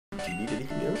you need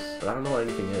anything else? But I don't know what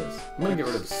anything is. I'm gonna get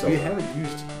rid of soda. We haven't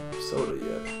used soda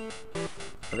yet.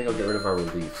 I think I'll get rid of our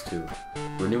reliefs too.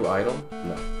 Renew item?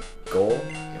 No. Goal?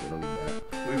 Yeah, we don't need that.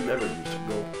 We've never used a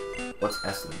goal. What's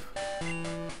S leaf?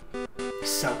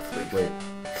 South leaf. Wait.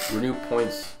 Renew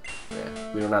points. Yeah,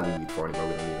 we do not need Elite 4 anymore.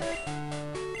 We don't need it.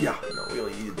 Yeah, no, we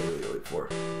only needed the Elite 4.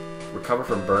 Recover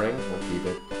from burning. We'll keep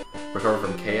it. Recover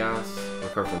from chaos.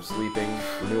 Recover from sleeping.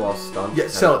 Renew all stunts. Yeah,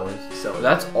 sell it. Sell it.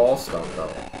 That's all stunt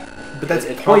though. But that's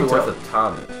it's probably Pointo. worth a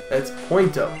ton. That's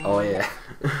Pointo. Oh yeah.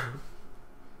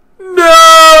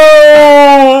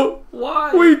 No!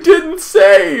 Why? We didn't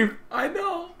save! I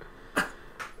know.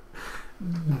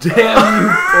 Damn you,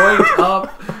 point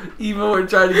up. Even when we're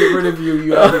trying to get rid of you,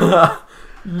 you have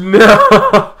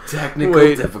no!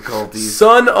 technical difficulties.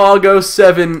 Sun Augo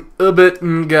 7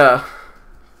 Ubitnga.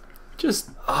 Just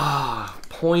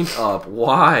point up.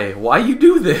 Why? Why you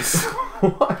do this?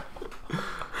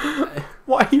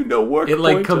 Why you no work? It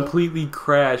like Pointo? completely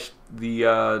crashed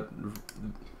the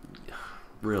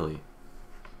really.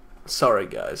 Sorry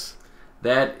guys.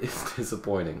 That is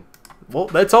disappointing. Well,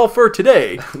 that's all for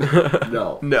today.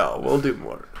 No. No, we'll do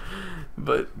more.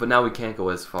 But now we can't go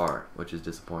as far, which is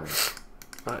disappointing.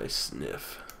 I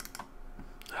sniff.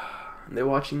 Are they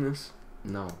watching this?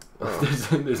 No. Oh.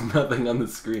 There's nothing on the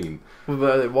screen. Well,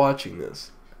 are they watching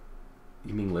this?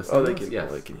 You mean listening? Oh, they can.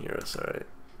 Yes. They can hear us. All right.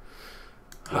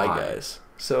 Why? Hi guys.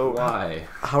 So Why?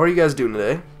 how are you guys doing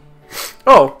today?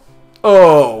 Oh.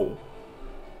 Oh.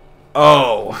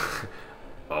 Oh.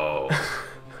 Oh.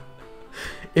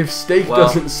 If Steak Well,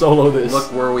 doesn't solo this,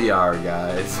 Look where we are,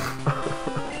 guys.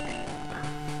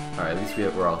 Alright, at least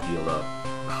we're all healed up.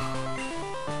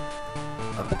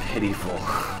 A pitiful.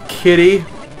 Kitty.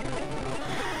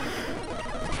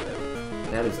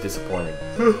 That is disappointing.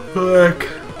 Fuck.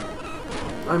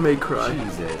 I may cry.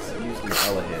 Jesus, you used an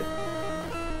Ella hit.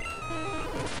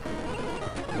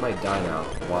 You might die now.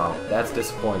 Wow, that's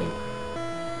disappointing.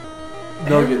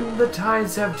 Nugget. And the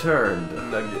tides have turned.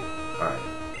 Nugget. Alright.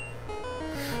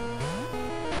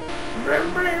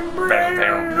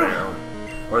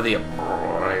 Or the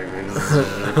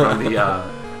from the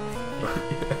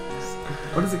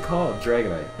what is it called?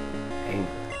 Dragonite. Anger.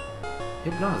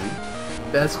 Hypnosis.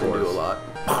 That's gonna do a lot.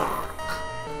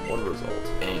 One result.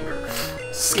 Anger.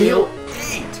 Scale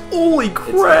 8. Holy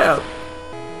crap!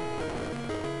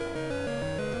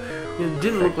 It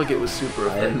didn't look like it was super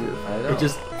effective. I know. It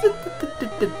just.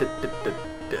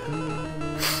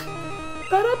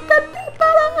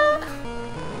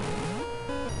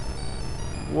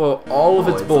 Well, all of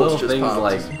its bolts just things popped.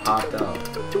 like popped out.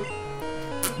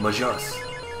 Majus.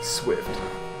 Swift.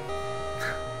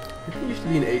 It used to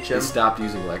be an They HM. stopped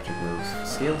using electric moves.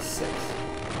 Scale 6.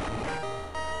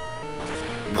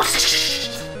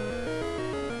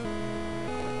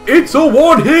 It's a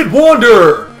one-hit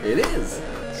wonder! It is.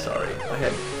 Sorry, I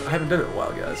haven't done it in a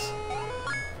while, guys.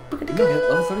 No,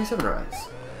 level 37 rise.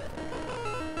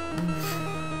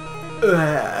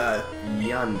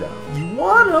 Yanda. You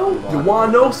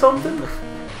wanna know something?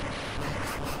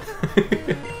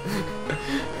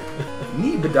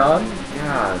 Nibadon.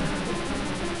 God.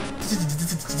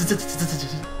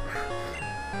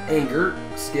 Anger.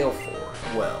 Scale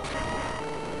 4. Well.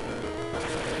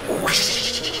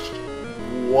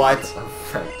 What?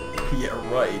 Effectively. Yeah,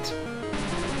 right.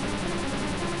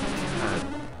 God.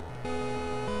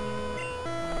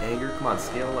 Anger. Come on,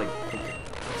 scale like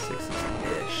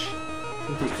 6-ish. It's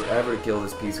gonna take forever to kill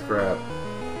this piece of crap.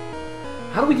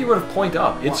 How do we get rid of point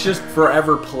up? It's just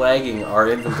forever plaguing our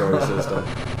inventory system.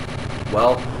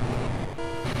 Well.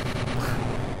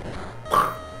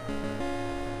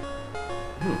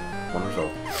 One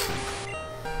result.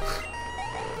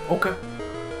 Okay.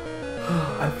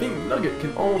 I think Nugget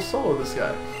can almost solo this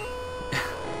guy.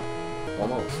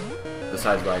 Almost.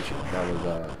 Besides Raichu. That was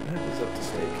That was up to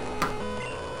Steak.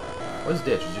 What's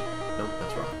Ditch? Is it? Nope,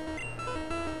 that's wrong.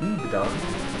 Nibadon.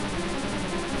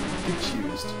 Get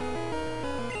used.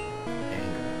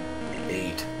 Anger.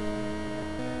 8.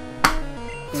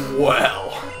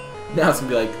 Well. Now it's gonna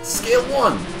be like, scale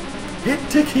 1! Hit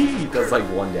to key. Does like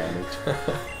 1 damage.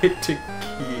 Hit to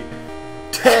key.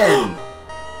 10!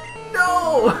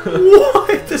 No!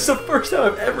 What? This is the first time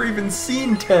I've ever even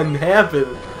seen 10 happen.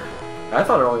 I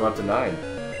thought it only went up to 9.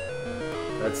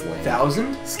 That's lame.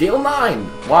 1,000? Scale 9!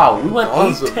 Wow, we went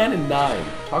Awesome. 8, 10, and 9.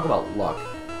 Talk about luck.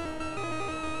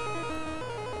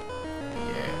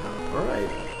 Yeah. Alright.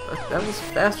 That was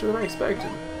faster than I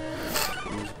expected.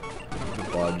 The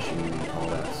budge and all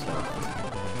that stuff.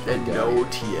 And no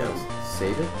TM.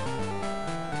 Save it?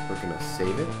 We're gonna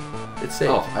save it? It's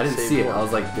saved. Oh, I didn't Saved see it. one. I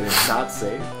was like, did it not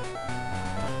save?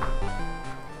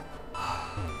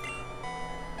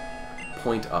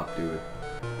 point up, dude.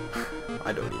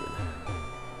 I don't even.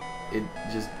 It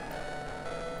just...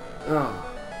 Oh.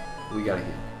 We gotta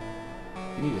heal.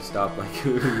 You need to stop, like,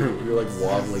 you're like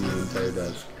wobbling the entire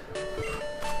desk.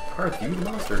 Parth, you the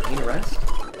monster, need a rest?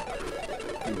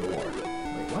 You are.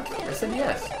 Wait, what? I said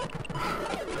yes.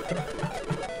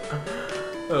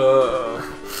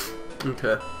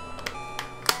 Okay.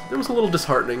 It was a little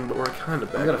disheartening, but we're kind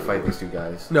of back. I'm gonna fight these two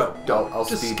guys. No, I'll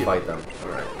speed fight them.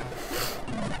 Alright.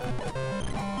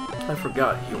 I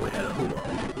forgot he only had a Huma.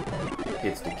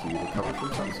 Hits the key to cover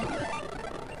from sunset.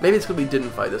 Maybe it's because we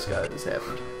didn't fight this guy this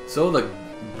happened. So the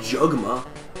Jugma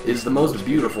is the most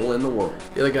beautiful in the world.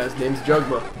 The other guy's name's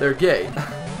Jugma. They're gay.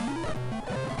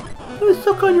 You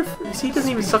suck on your... See, he doesn't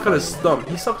even suck on his thumb.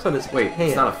 He sucks on his hand.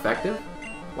 It's not effective?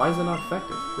 Why is it not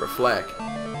effective? Reflect.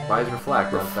 Why is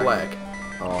Reflect not effective? Reflect.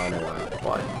 Oh, I know why.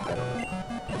 Why? I don't know.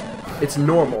 It's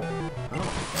normal.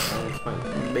 Oh, it's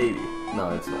fine. Maybe. No,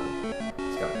 it's not.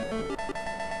 It's got it.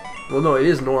 Well, no, it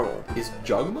is normal. Is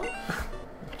Jugma?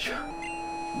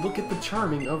 Look at the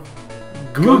charming of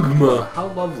Gugma. How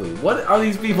lovely. What are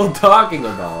these people talking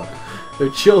about? Their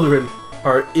children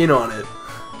are in on it.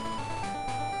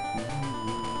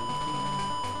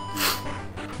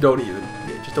 Don't even.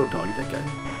 Yeah, just don't talk to that guy.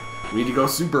 We need to go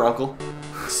Super Uncle.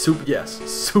 Yes,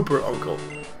 Super Uncle.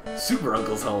 Super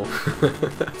Uncle's home.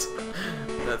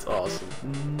 That's awesome.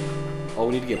 Oh,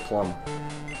 we need to get Plum.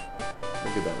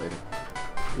 We'll get that later.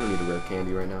 We don't need a red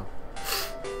candy right now.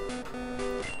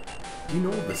 Do you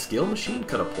know the skill machine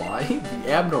could apply?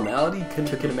 The abnormality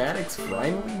kinematics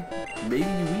finally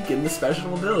maybe weaken the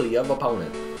special ability of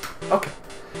opponent. Okay.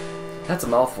 That's a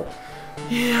mouthful.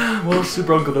 Yeah, well,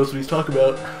 Super Uncle knows what he's talking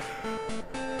about.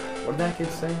 What did that kid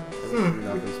say?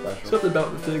 Nothing special. Something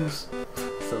about the things.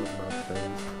 Something about the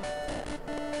things.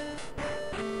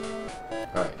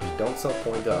 Alright, don't sell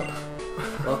point up.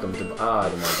 Welcome to... I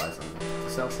don't want to buy something. To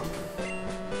sell something.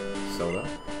 Soda.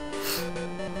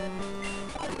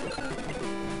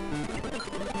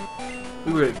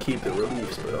 We were gonna keep the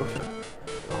reliefs, but okay.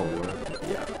 Oh, word.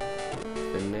 Yeah.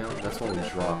 Thin nail? That's one we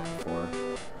dropped before.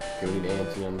 Okay, we need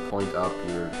Antium. Point up,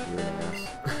 you're an ass.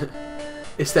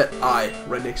 It's that I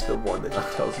right next to the one that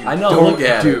just tells you. I know, don't look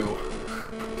at do.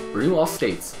 Renew all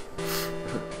states.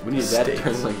 We need that States.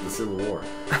 during like the Civil War.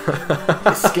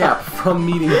 Escape from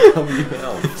meeting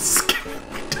WL.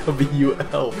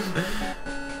 WL.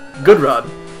 Good rod.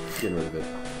 Get rid of it.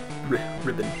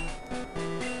 Ribbon.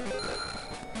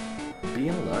 Be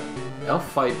in a nut. Elf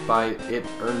fight by it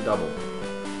earn double.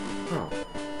 Oh.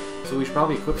 So we should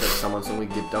probably equip that to someone so we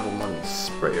get double money.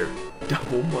 Sprayer.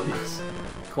 Double monies.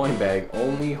 Coin bag.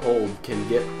 Only hold can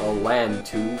get a land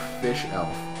to fish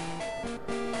elf.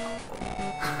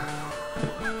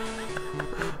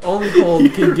 Only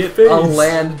hold can get a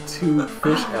land to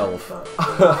fish elf.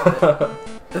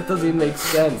 That doesn't even make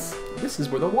sense. This is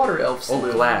where the water elves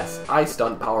live. Glass. Ice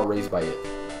stunt power raised by it.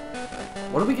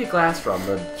 Where do we get glass from?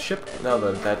 The ship? No,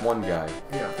 that one guy.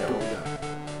 Yeah, that one guy.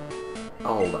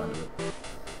 I'll hold on to it.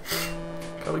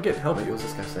 How we get help What you? was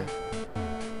this guy say?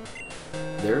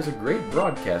 There's a great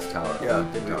broadcast tower. Yeah,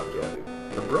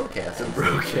 The broadcast.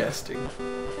 broadcasting.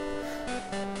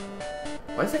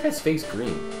 Why is that guy's face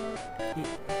green?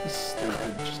 He's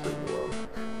stupid. Just leave him alone.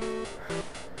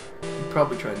 He'd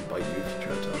probably try and bite you if you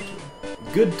try to talk to him.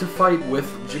 Good to fight with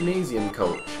gymnasium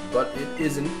coach, but it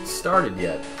isn't started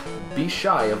yet. Be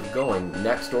shy of going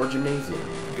next door gymnasium.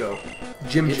 Go.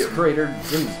 Jim. It's creator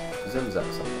Zim's up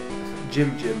something.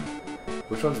 Jim.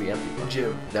 Which one's the empty one?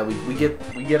 Jim. That we get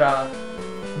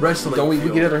Wrestling. Don't we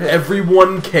field. get other hit?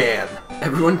 Everyone can.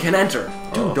 Everyone can enter.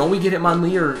 Dude, don't we get him on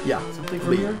Lee or something from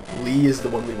Lee. here? Lee is the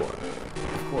one we want.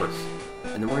 Of course.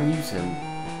 And then we're gonna use him.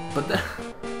 But then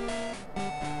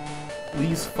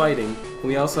Lee's fighting.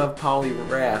 We also have Polly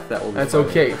Wrath that will be That's fighting.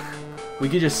 okay. We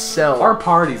could just sell. Our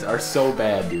parties are so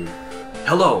bad, dude.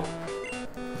 Hello.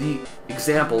 The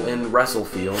example in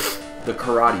Wrestlefield, the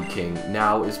Karate King,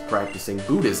 now is practicing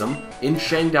Buddhism in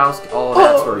Shangdao's... Oh,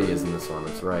 that's where he is in this one.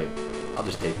 That's right. I'll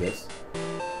just take this.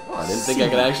 Oh, I didn't think I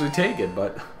could actually take it,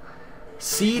 but...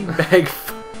 Seed bag.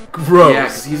 Gross. Yeah,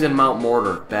 because he's in Mount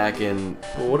Mortar, back in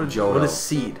Well, what Johto. is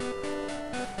seed?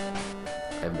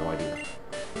 I have no idea.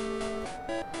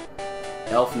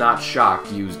 Elf Not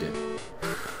Shocked used it.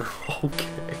 Okay.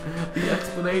 The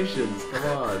explanations, come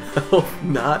on. Elf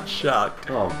Not Shocked.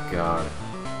 Oh, God.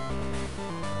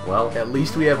 Well, At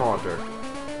least we have Haunter.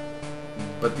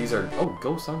 but these are... Oh,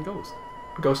 Ghost on Ghost.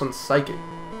 Ghost on Psychic.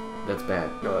 That's bad.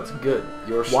 No, that's good.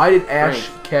 Your Why did Ash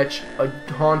strength- catch a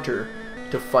Haunter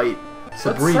to fight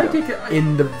Sabrina Psychic-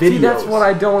 in the video? See, that's what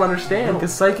I don't understand,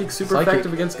 because Psychic's super Psychic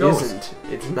effective against Ghost. Isn't.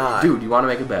 It's not. Dude, you want to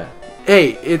make a bet?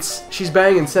 Hey, she's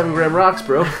banging 7 gram rocks,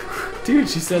 bro. Dude,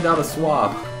 she sent out a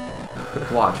swab.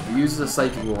 Watch, if he uses a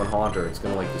psychic move on Haunter, it's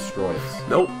gonna like destroy us.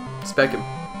 Nope. Spec him.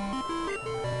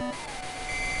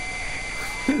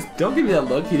 Don't give me that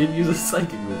look, he didn't use a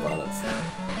psychic move on us.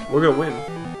 We're gonna win.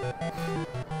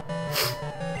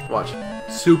 Watch.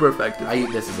 Super effective.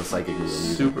 This is a psychic move.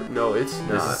 Super. No, it's not.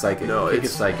 This is psychic. No, Kick it's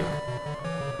is psychic.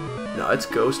 No, it's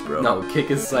ghost, bro. No, kick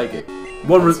is psychic.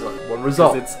 One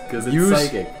result. Because it's Use-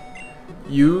 psychic.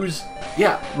 Use.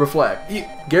 Yeah. Reflect.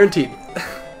 Guaranteed.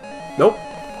 Nope.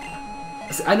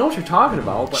 I know what you're talking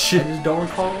about, but Shit. I just don't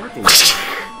recall it working.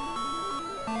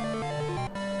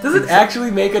 Does it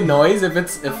actually make a noise if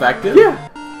it's effective? Yeah.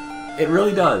 It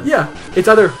really does. Yeah. It's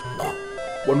either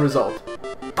one result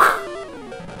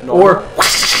No. or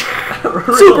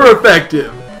Really? super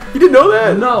effective. You didn't know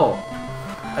that? No.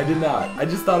 I did not. I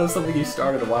just thought it was something you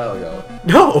started a while ago.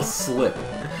 No. Slip.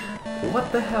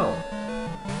 What the hell?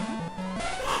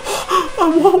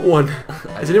 I want one.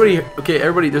 Is anybody okay?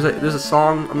 Everybody, there's a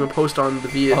song I'm gonna post on the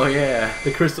Viet. Oh yeah.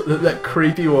 The crystal, that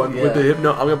creepy one with the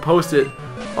hypno. I'm gonna post it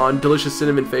on Delicious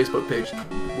Cinnamon Facebook page.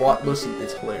 Listen,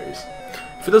 it's hilarious.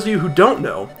 For those of you who don't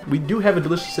know, we do have a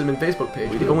Delicious Cinnamon Facebook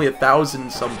page. We have only 1,000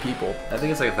 some people, I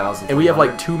think it's like 1,000. and we have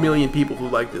like 2 million people who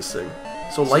like this thing.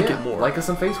 So like yeah, it more. Like us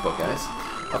on Facebook, guys.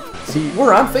 See,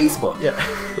 We're on Facebook. yeah.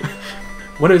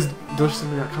 When is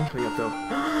DeliciousCinnamon.com coming up though?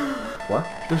 What?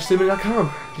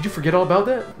 DeliciousCinnamon.com. Did you forget all about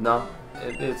that? No.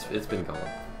 It's been going.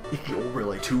 You're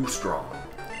really Too strong.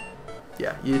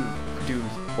 Yeah, you didn't do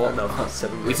well enough.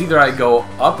 7 It's minutes. either I go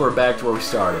up or back to where we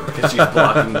started because she's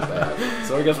blocking the path.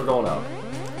 So I guess we're going up.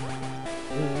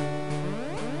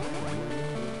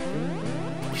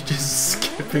 You're just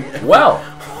skipping it. Well,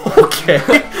 Okay.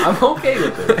 I'm okay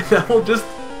with it. Now we'll just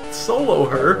solo We're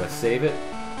her. gonna save it.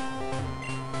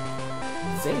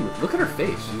 Zane, look at her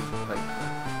face. She's like,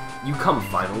 you come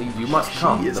finally. You must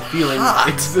come. is The feeling hot.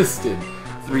 existed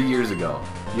 3 years ago.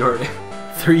 Your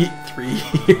Three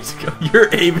years ago.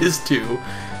 Your aim is to.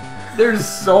 there's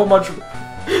so much.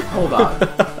 Hold on.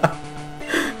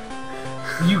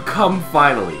 You come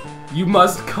finally. You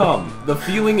must come. The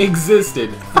feeling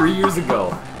existed 3 years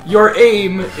ago. Your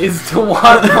aim is to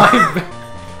want my.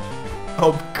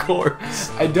 Of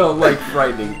course. I don't like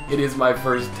frightening. It is my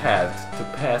first task to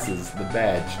passes the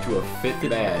badge to a fit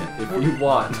man if you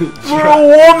want. We're a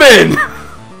woman.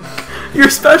 Your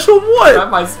special what?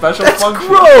 Not my special That's function.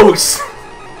 gross.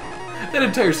 That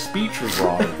entire speech was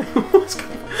wrong.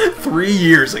 3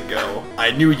 years ago, I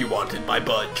knew you wanted my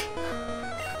budge.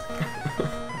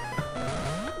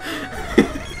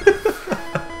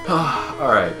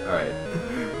 Alright.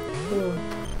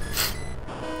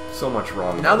 So much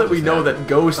wrong. Now that we know that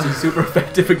Ghost is super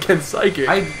effective against Psychic,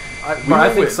 I will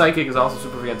think win. Psychic is also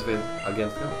super against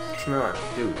Ghost. It's not.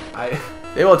 Dude,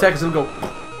 They will attack us and go.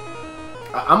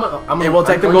 I'm They will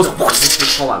attack them. going Goes.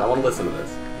 just hold on, I want to listen to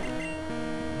this.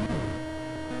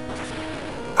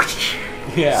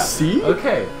 Yeah. See?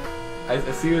 Okay. I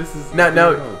see this is. Now-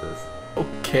 where you're going with this.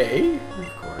 Okay.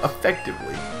 Of course.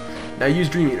 Effectively. Now use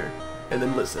Dream Eater, and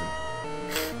then listen.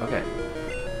 Okay.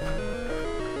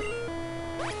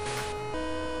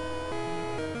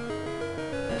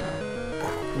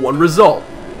 One result.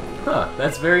 Huh.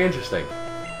 That's very interesting.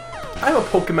 I'm a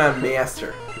Pokemon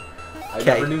master. I Okay.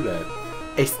 never knew that.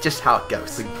 It's just how it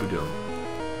goes. Big Budum.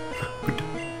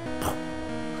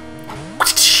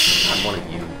 I'm one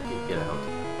of you. Get out.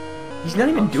 He's not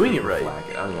even doing it right. Whack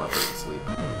it. I don't want to put you to sleep.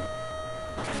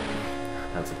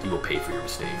 That's like, you will pay for your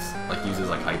mistakes. Like, uses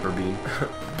like Hyper Beam.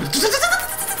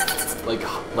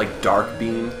 like Dark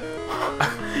Beam.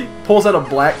 Pulls out a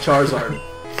black Charizard.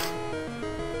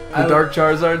 The Dark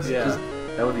Charizards? Yeah. Just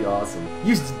That would be awesome.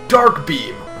 uses Dark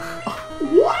Beam.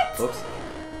 What? Whoops.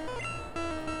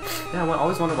 Yeah, I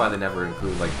always wonder why they never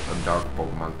include like a dark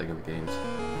Pokemon thing in the games.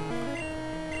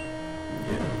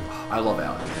 Yeah. I love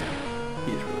Alex.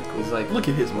 He's really cool. He's like, look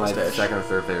at his my mustache. second or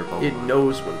third favorite Pokemon. It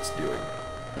knows what it's doing.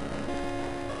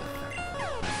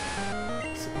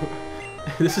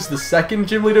 This is the second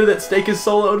gym leader that Steak has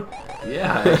soloed.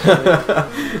 Yeah.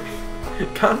 Actually.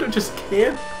 Kanto just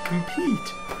can't compete.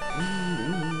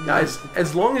 Guys,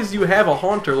 as long as you have a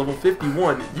Haunter level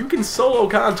 51, you can solo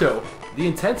Kanto. The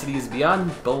intensity is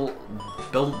beyond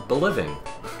believing.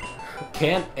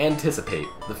 Can't anticipate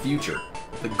the future.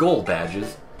 The gold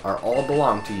badges are all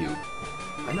belong to you.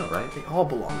 I know, right? They all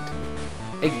belong to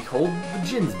me. Hey, hold the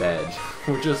Jin's badge.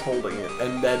 We're just holding it,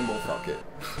 and then we'll fuck it.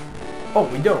 Oh,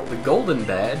 we don't. The golden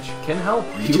badge can help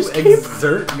you just can't-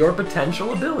 exert your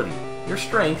potential ability. Your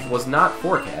strength was not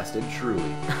forecasted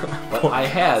truly, but I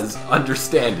has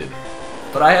understanded.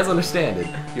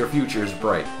 Your future is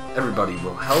bright. Everybody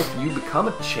will help you become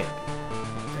a champion.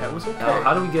 That was okay. Now,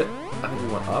 how do we get? I think we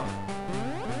went up.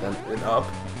 then up,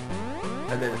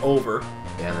 and then over,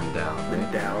 and then down. then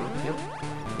Right? down. Yep.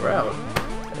 We're out.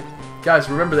 Guys,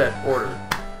 remember that order.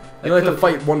 You only have to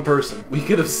fight one person. We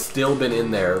could have still been in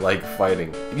there, like,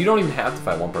 fighting. You don't even have to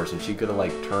fight one person. She could have,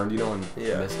 like, turned, you know, and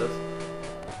missed us.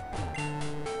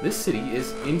 This city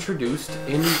is introduced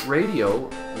in radio.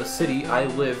 The city I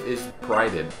live is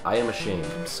prided. I am ashamed.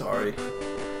 I'm sorry.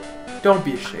 Don't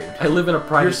be ashamed. I live in a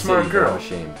private You're a smart city, girl. but I'm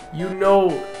ashamed. You know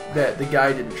that the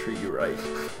guy didn't treat you right.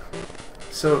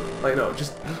 So, like, no,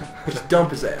 just dump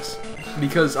his ass.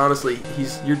 Because, honestly,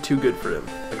 you're too good for him.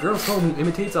 A girl someone who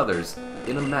imitates others.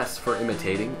 In a mess for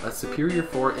imitating. A superior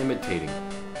for imitating.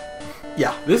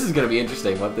 Yeah. This is going to be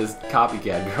interesting what this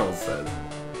copycat girl says.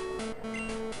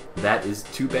 That is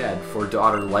too bad for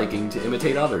daughter liking to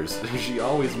imitate others. She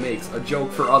always makes a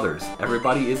joke for others.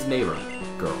 Everybody is neighbor.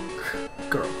 Girl.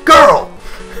 Girl!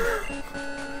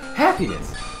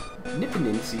 Happiness.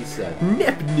 Nipponency said.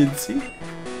 Nipponency?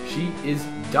 She is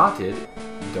doted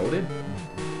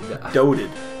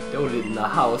in the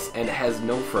house and has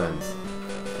no friends.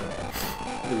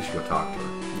 Maybe we should go talk to her.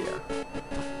 Yeah.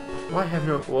 Why have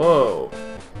no... Whoa.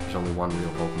 There's only one real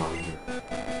Pokemon here.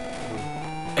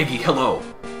 Eggy, hello.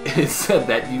 It is said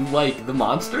that you like the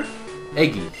monster?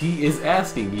 Eggy, he is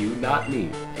asking you, not me.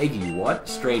 Eggy, what?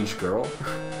 Strange girl.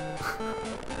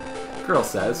 Girl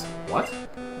says, what?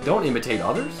 Don't imitate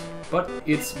others? But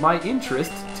it's my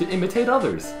interest to imitate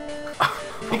others.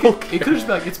 It could just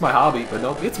be like, it's my hobby, but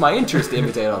no, it's my interest to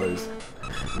imitate others.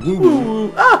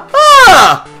 Ooh.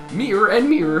 Ah! Mirror and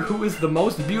mirror, who is the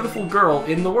most beautiful girl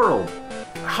in the world?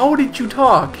 How did you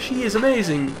talk? She is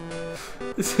amazing.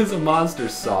 This is a monster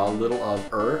saw, little of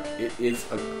her. It is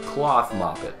a cloth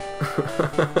moppet.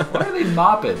 Why are they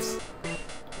moppets?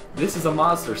 This is a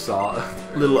monster saw.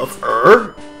 Little of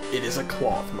her? It is a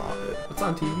cloth moppet. What's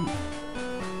on TV?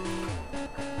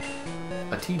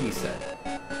 A TV set.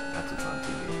 That's what's on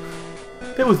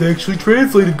TV. That was actually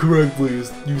translated correctly,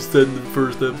 as you said in the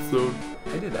first episode.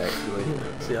 I did actually.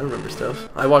 See, I remember stuff.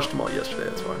 I watched them all yesterday,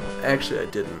 that's why. Actually, I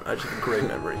didn't. I just have a great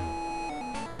memory.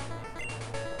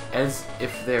 As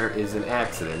if there is an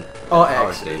accident. Oh, at our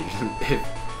accident. station, if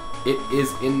it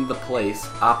is in the place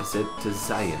opposite to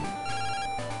Zion.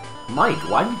 Mike,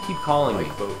 why do you keep calling me?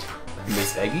 Boat.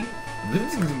 Miss Eggy?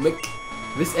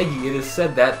 Miss Eggy, it is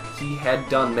said that he had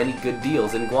done many good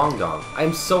deals in Guangdong. I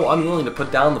am so unwilling to put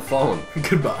down the phone.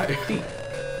 Goodbye.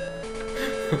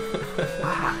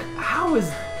 How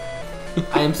is...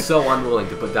 I am so unwilling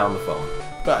to put down the phone.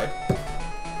 Bye.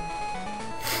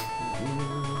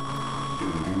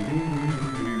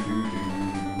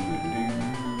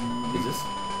 Is this...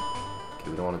 Okay,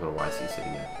 we don't want to go to YC City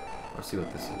yet. Let's see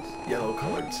what this is. Yellow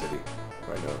colored city.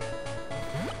 Right now.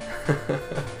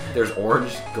 There's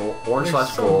orange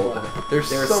slash gold. There's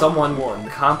someone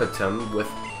competent with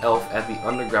Elf at the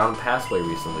underground passway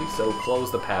recently, so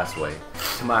close the passway.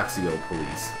 Tamaxio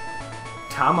police.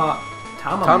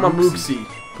 Tamamuxi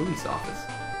police office.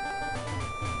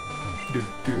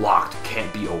 Locked,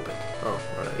 can't be opened. Oh,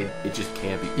 right. It just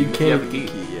can't be. You Even if can't you have the key,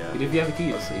 key. yeah. Even if you have the key,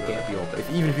 it can't be opened.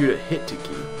 Even if you were to hit to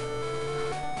key.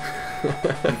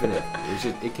 Even if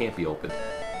it can't be opened.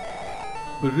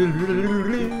 Look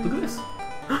at this.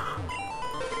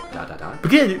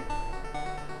 Begin.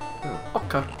 Oh.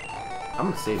 Okay. I'm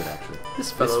gonna save it actually.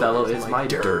 This This fellow is my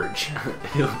dirge.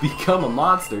 He'll become a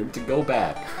monster to go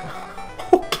back.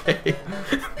 Okay.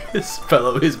 This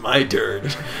fellow is my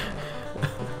dirge.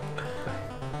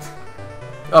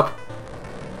 Up.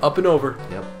 Up and over.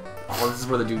 Yep. Oh, this is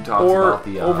where the dude talks Or about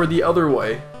the... over the other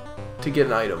way to get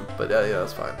an item. But yeah,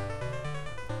 that's fine.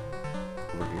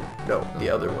 Over here? No, the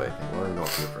other way. We're gonna go up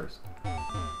here first.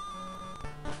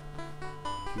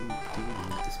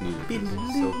 This music is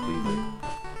so pleasing.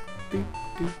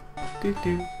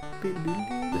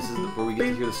 This is where we get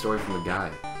to hear the story from the guy.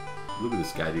 Look at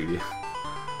this guy, dude.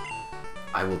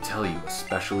 I will tell you a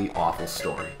especially awful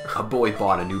story. A boy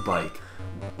bought a new bike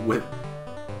with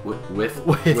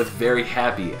very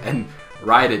happy and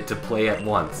ride it to play at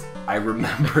once. I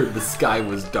remember the sky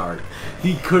was dark.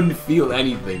 He couldn't feel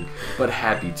anything, but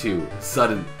happy too.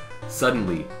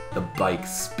 Suddenly, the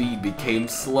bike's speed became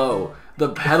slow. The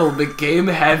pedal became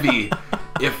heavy.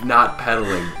 If not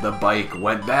pedaling, the bike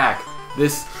went back.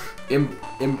 This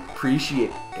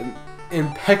imprecatory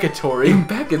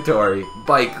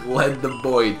bike led the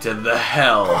boy to the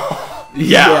hell.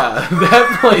 Yeah,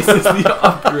 that place is the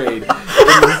upgrade.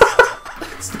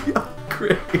 It's the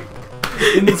upgrade.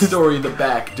 In the story, the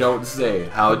back don't say,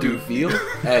 how do you feel?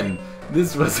 And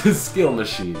this was his skill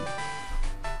machine.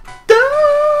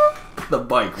 The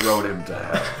bike rode him to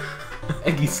hell.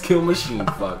 Eggy's skill machine,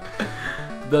 fuck.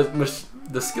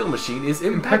 The skill machine is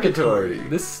Imprecatory.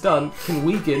 This stunt can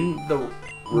weaken the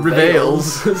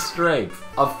Reveals strength.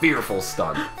 A fearful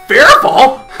stunt.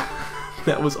 Fearful?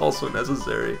 That was also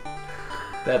necessary.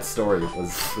 That story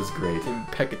was great.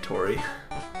 Imprecatory.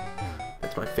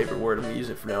 That's my favorite word. I'm gonna use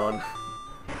it from now on.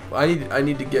 Well, I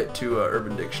need to get to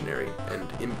Urban Dictionary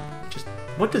and just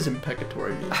what does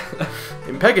imprecatory mean?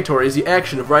 Imprecatory is the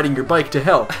action of riding your bike to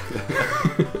hell.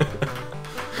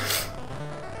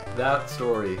 That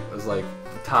story was like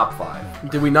top 5.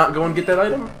 Did we not go and get that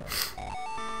item?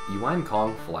 Yuan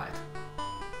Kong flat.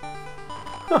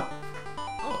 Huh.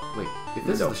 Oh wait, if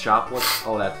this is the shop, what's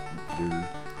that's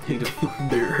we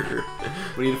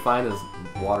need to find this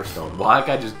Waterstone. Well, that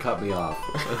guy just cut me off.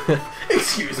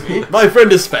 Excuse me. My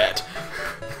friend is fat.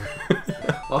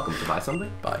 Welcome to buy something?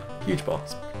 Buy. Huge ball.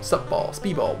 Sup ball.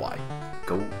 Speedball. Why?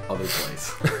 Go other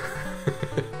place.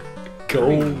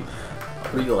 Go.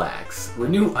 Relax.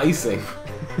 Renew icing.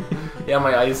 Yeah,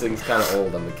 my icing's kind of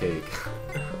old on the cake.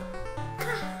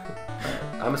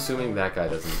 I'm assuming that guy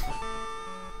doesn't.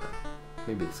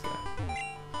 Maybe this guy.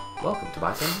 Welcome to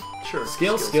buy something? Sure.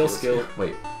 Skill.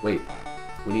 Wait. We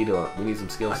need some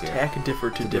skills here. Attack and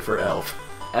differ to differ elf.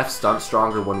 F stunt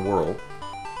stronger when whirl.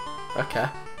 Okay.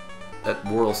 That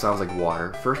whirl sounds like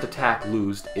water. First attack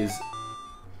loosed is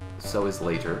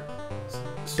later.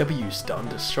 W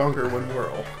stunned is stronger when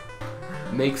whirl.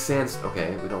 Makes sense.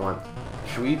 Okay, we don't want.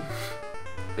 Should we?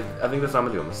 I think that's what I'm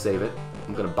gonna do. I'm gonna save it.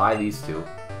 I'm gonna buy these two.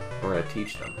 We're gonna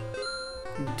teach them.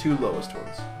 The 2 lowest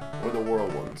ones, or the whirl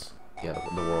ones. Yeah, the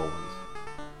whirl ones.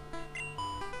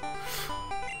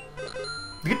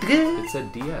 It It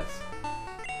said DS.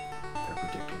 They're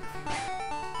predicting the future.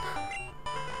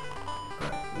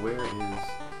 Alright, where is...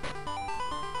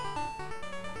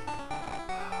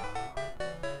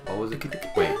 What was it?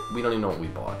 Wait, we don't even know what we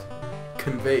bought.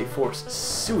 Convey force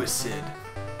suicide.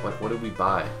 What did we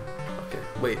buy? Okay,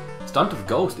 wait. Stunt of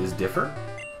Ghost is different?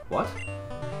 What?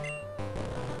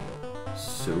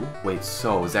 Sue? Wait,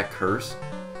 so, is that curse?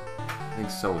 I think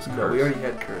so is curse. No, we already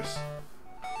had curse.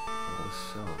 Oh,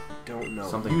 so. Don't know.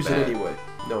 Something Use bad. it anyway.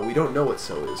 No, we don't know what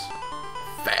so is.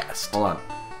 Fast. Hold on.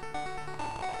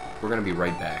 We're gonna be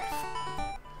right back.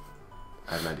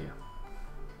 I have an idea.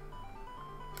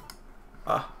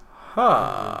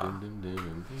 Aha.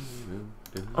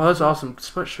 Oh, that's awesome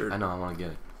sweatshirt. I know, I want to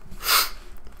get it.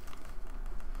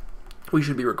 We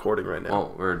should be recording right now.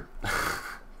 Oh, we're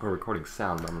recording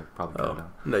sound, but I'm gonna probably cut it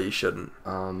out. No, you shouldn't. I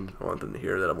want them to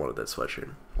hear that I wanted that sweatshirt.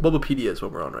 Bulbapedia is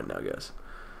what we're on right now, guys.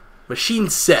 Machine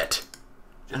set.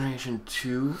 Generation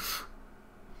 2.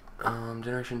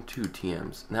 Generation 2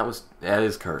 TMs. And that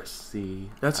is curse.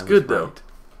 See, that's good though.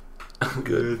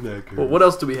 Good. Well, what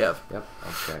else do we have? Yep,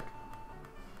 I'll check.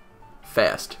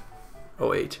 Fast.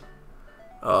 08.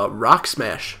 Rock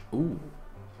Smash. Ooh.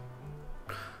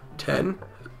 10.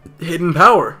 Hidden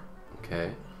Power.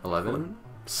 Okay. 11.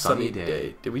 Sunny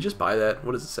Day. Did we just buy that?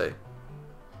 What does it say?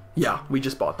 Yeah, we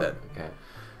just bought that. Okay.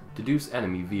 Deduce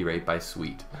enemy V rate by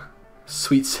sweet.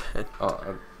 Sweet scent.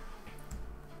 You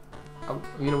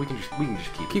know, we can just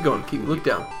keep. Keep going. Look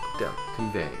down. Down.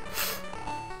 Convey.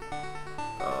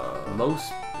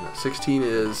 Most. 16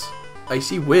 is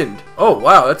Icy Wind. Oh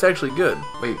wow, that's actually good.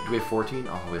 Wait, do we have 14?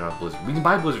 Oh, we don't have Blizzard. We can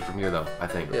buy Blizzard from here though. I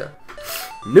think. Yeah.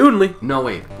 Noonly. No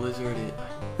wait, Blizzard.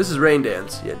 This is Rain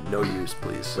Dance. Yeah, no use,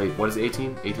 please. Wait, what is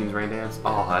 18? 18 is Rain Dance.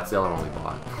 Oh, that's the other one we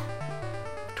bought.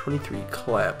 23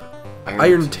 Clap.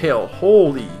 Iron Tail.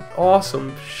 Holy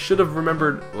awesome. Should have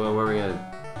remembered. Well, where are we at?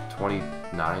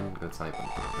 29. That's not even.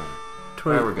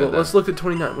 20. Right, we're good, let's look at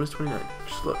 29. What is 29?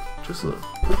 Just look. Jesus.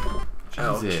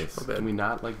 Ouch. Can we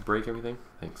not like break everything?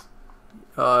 Thanks.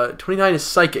 29 is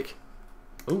Psychic.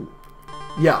 Ooh.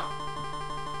 Yeah.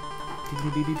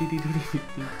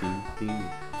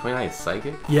 29 is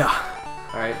Psychic? Yeah.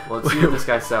 Alright, well, let's see what this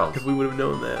guy sells. If we would have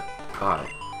known that. Buy.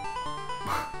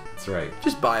 That's right.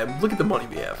 Just buy them. Look at the money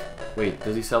we have. Wait,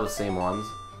 does he sell the same ones?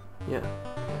 Yeah.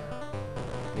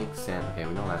 Makes sense. Okay,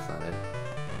 we know that's not it.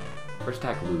 First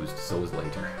attack loosed, so is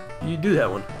later. You do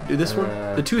that one. Do this one.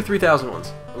 The 2 3,000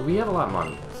 ones. We have a lot of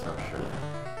money, so sure.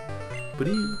 But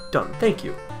done. Thank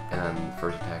you. And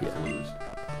first attack is loosed.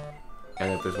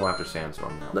 And if there's one after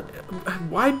Sandstorm now.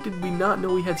 Why did we not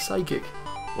know we had Psychic?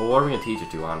 Well, what are we gonna teach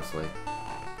it to, honestly?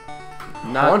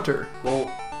 Haunter. Well,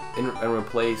 and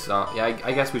replace. Yeah,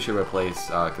 I guess we should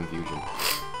replace Confusion.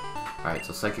 All right,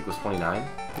 so Psychic was 29.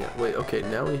 Yeah. Wait. Okay.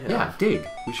 Now we have. Yeah. Dig.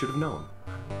 We should have known.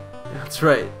 That's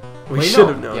right. We should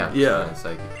have known. Yeah.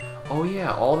 Psychic. Oh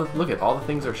yeah. Look at all the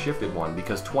things are shifted one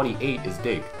because 28 is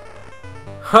Dig.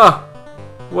 Huh.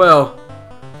 Well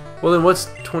then what's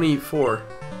 24?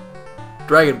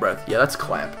 Dragon Breath. Yeah, that's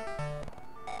Clap.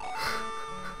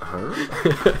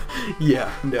 Huh?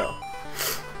 Yeah, no.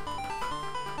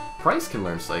 Price can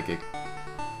learn Psychic.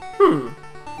 Nah.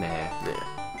 Nah.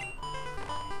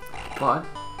 But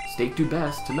Steak do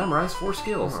best to memorize 4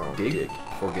 skills. Oh, dig,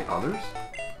 forget others.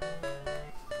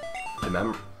 To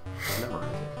memorize it.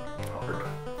 Hard.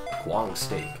 Kwang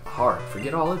steak. Hard.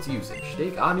 Forget all its usage.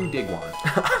 Steak anu digwand.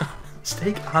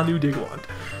 Steak anu digwand.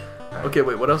 Right. Okay,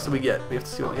 wait. What else do we get? We have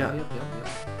to see what we got. Yep.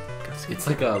 It's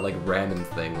like a random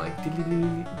thing, like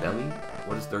belly.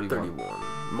 What is 31?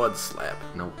 31. Mud slap.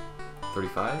 Nope.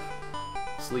 35.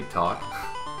 Sleep talk.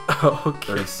 Okay.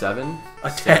 37.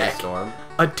 Attack. Storm.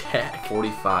 Attack.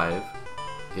 45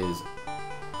 is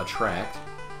attract.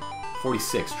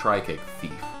 46 try kick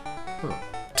thief. Huh.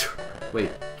 Wait.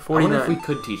 49. I wonder if we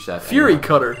could teach that. To Fury anyone.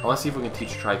 cutter. I want to see if we can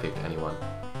teach try kick to anyone.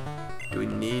 Do we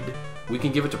need? We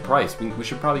can give it to Price. We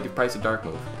should probably give Price a dark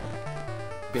move.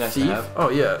 Be nice Thief? to have. Oh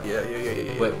yeah.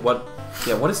 Wait, what?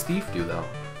 Yeah, what does thief do though?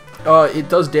 It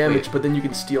does damage, but then you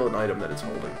can steal an item that it's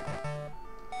holding.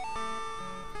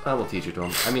 I will teach it to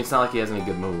him. I mean, it's not like he has any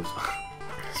good moves.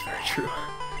 That's very true.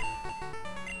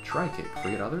 Try kick.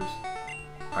 Forget others.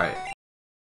 All right.